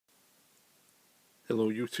Hello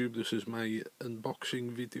YouTube, this is my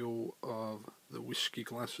unboxing video of the Whiskey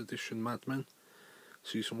Glass Edition Mad Men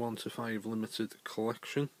Season 1 to 5 Limited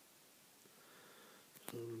Collection.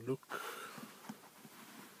 So look,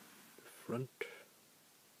 the front,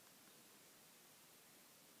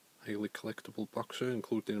 highly collectible boxer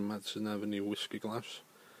including Madsen Avenue whiskey glass,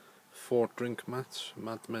 4 drink mats,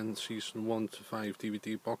 Mad Men Season 1 to 5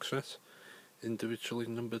 DVD box set, individually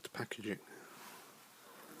numbered packaging.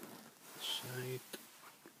 Side.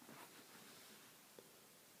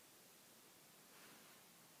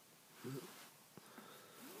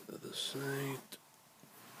 Other side.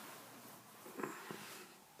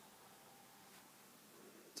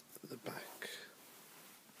 The back.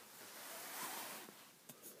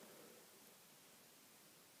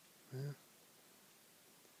 Yeah.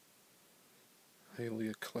 Highly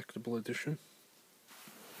a collectible edition.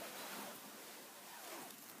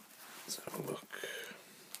 Let's have a look.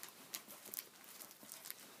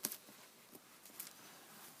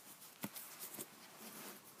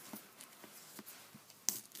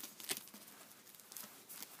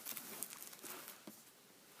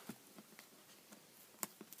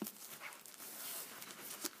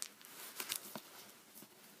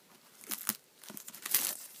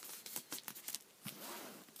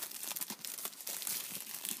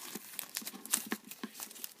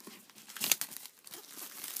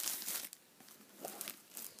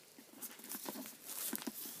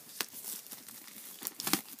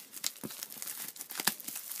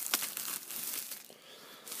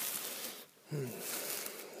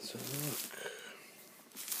 Let's have a look.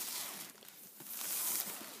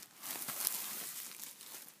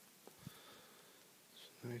 It's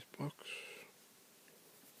a nice box.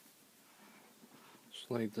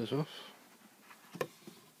 Slide this off.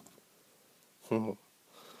 Oh,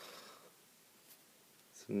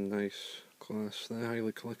 it's a nice glass there,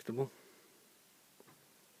 highly collectible.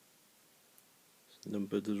 It's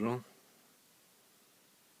numbered as well.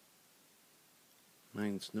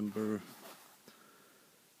 Mine's number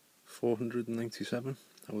 497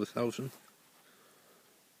 out of 1,000.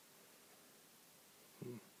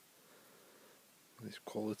 Nice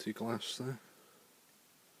quality glass there.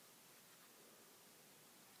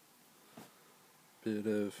 Bit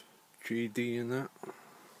of GD in that.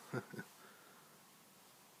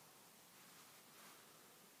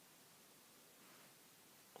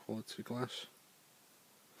 Quality glass.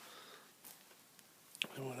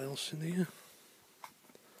 And what else in here?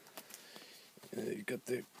 You got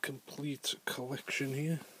the complete collection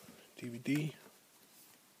here, DVD.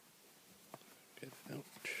 Get it out.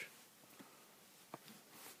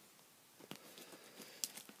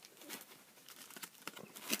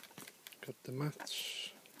 Got the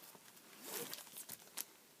mats.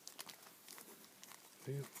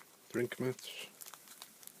 Yeah, drink mats.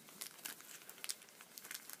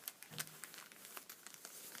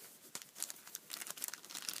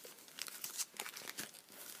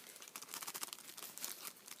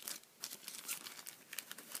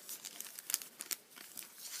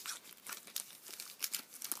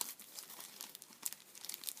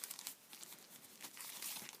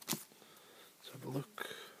 Have a look.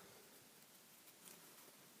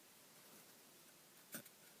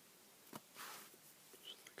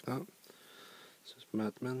 Just like that. This is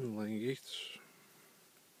Mad Men, Lying Gates.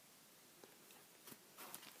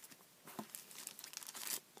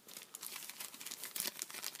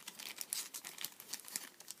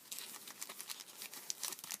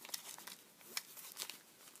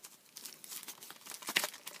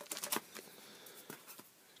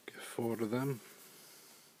 Get 4 of them.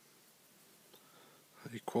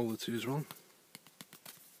 High quality as well.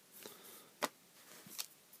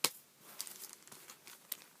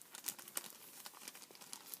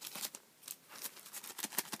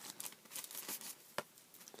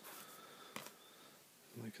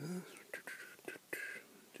 Like that.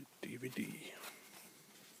 The DVD.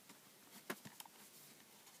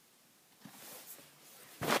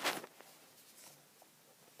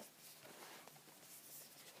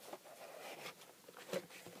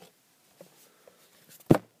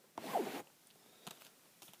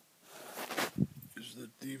 Is the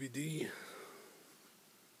DVD.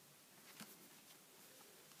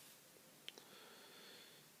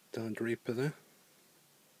 Dan Draper there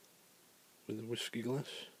with the whiskey glass.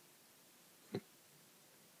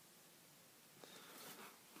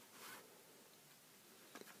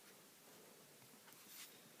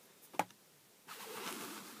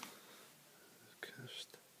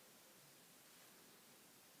 Cast.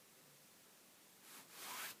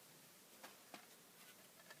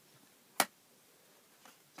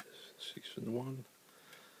 Season 1.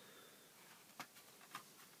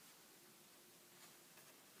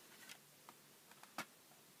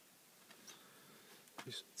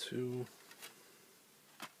 Season 2.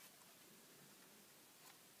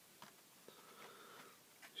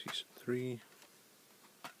 Season 3.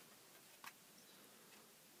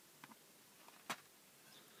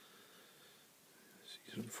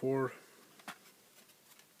 Season 4.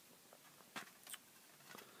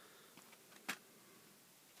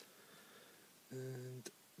 And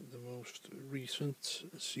the most recent,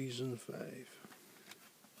 Season 5.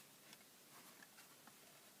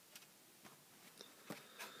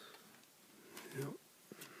 Yep.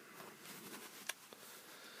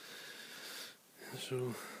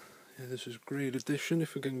 So, yeah, this is a great edition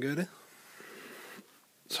if we can get it.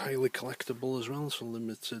 It's highly collectible as well, it's a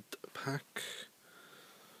limited pack.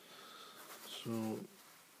 So,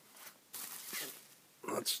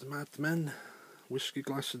 that's the Mad Men Whiskey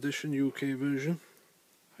Glass Edition, UK version.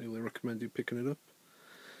 Highly recommend you picking it up.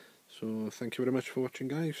 So, thank you very much for watching,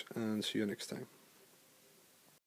 guys, and see you next time.